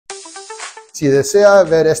Si desea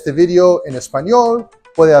ver este video en español,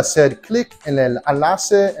 puede hacer clic en el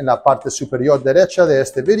enlace en la parte superior derecha de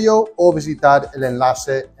este video o visitar el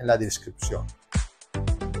enlace en la descripción.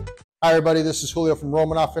 Hi everybody, this is Julio from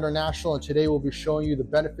Romanoff International, and today we'll be showing you the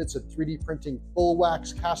benefits of 3D printing full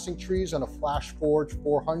wax casting trees on a Flashforge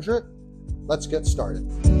 400. Let's get started.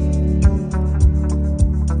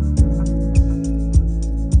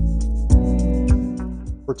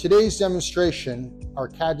 For today's demonstration, our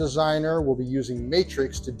CAD designer will be using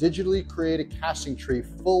Matrix to digitally create a casting tree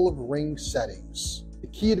full of ring settings. The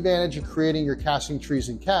key advantage of creating your casting trees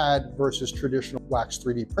in CAD versus traditional wax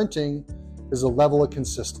 3D printing is a level of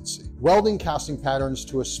consistency. Welding casting patterns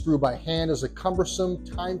to a sprue by hand is a cumbersome,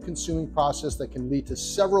 time-consuming process that can lead to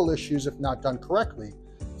several issues if not done correctly,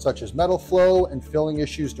 such as metal flow and filling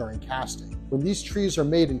issues during casting. When these trees are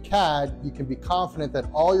made in CAD, you can be confident that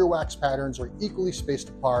all your wax patterns are equally spaced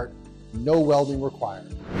apart, no welding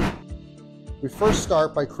required. We first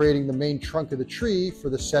start by creating the main trunk of the tree for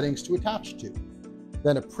the settings to attach to.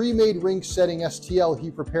 Then a pre-made ring setting STL he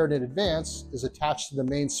prepared in advance is attached to the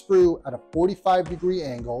main sprue at a 45-degree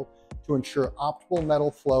angle to ensure optimal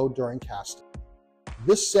metal flow during casting.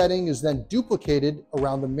 This setting is then duplicated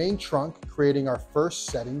around the main trunk, creating our first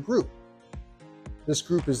setting group. This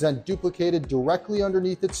group is then duplicated directly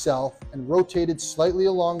underneath itself and rotated slightly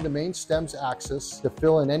along the main stem's axis to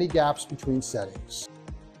fill in any gaps between settings.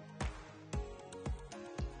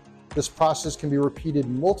 This process can be repeated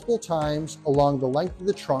multiple times along the length of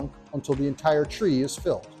the trunk until the entire tree is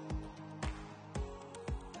filled.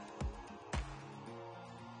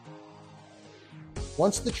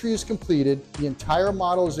 Once the tree is completed, the entire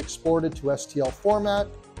model is exported to STL format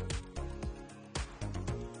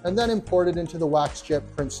and then imported into the WaxJet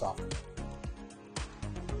print software.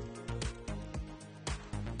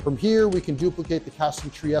 From here, we can duplicate the casting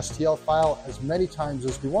tree STL file as many times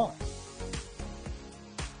as we want.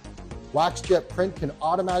 WaxJet Print can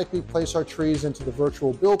automatically place our trees into the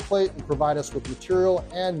virtual build plate and provide us with material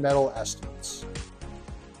and metal estimates.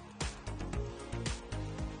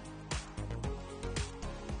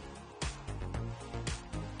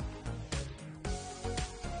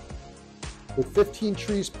 With 15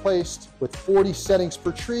 trees placed with 40 settings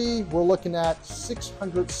per tree, we're looking at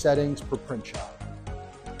 600 settings per print job.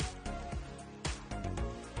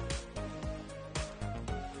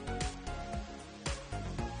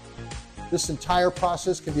 This entire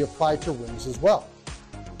process can be applied to rings as well.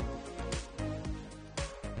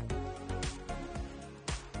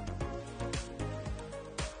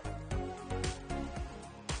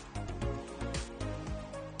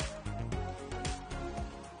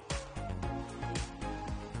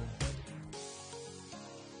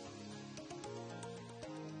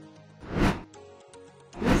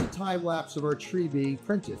 Here's a time lapse of our tree being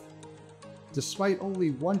printed. Despite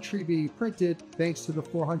only one tree being printed, thanks to the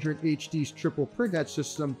 400 HD's triple printhead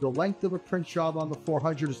system, the length of a print job on the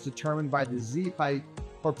 400 is determined by the Z height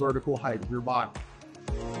or vertical height of your model.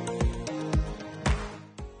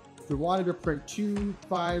 If we wanted to print 2,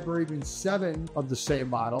 5, or even 7 of the same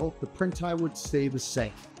model, the print time would stay the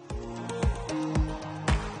same.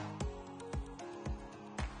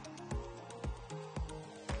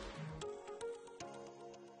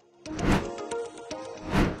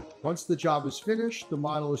 Once the job is finished, the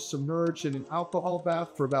model is submerged in an alcohol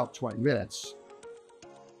bath for about 20 minutes.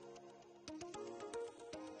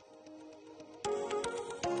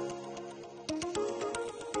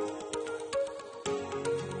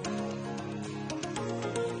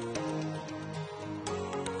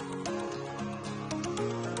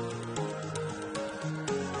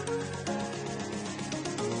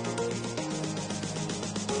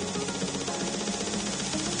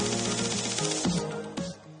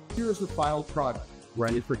 Here's the final product,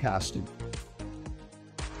 ready for casting.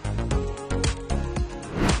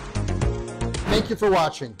 Thank you for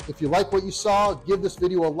watching. If you like what you saw, give this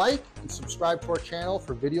video a like and subscribe to our channel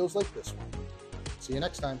for videos like this one. See you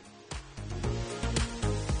next time.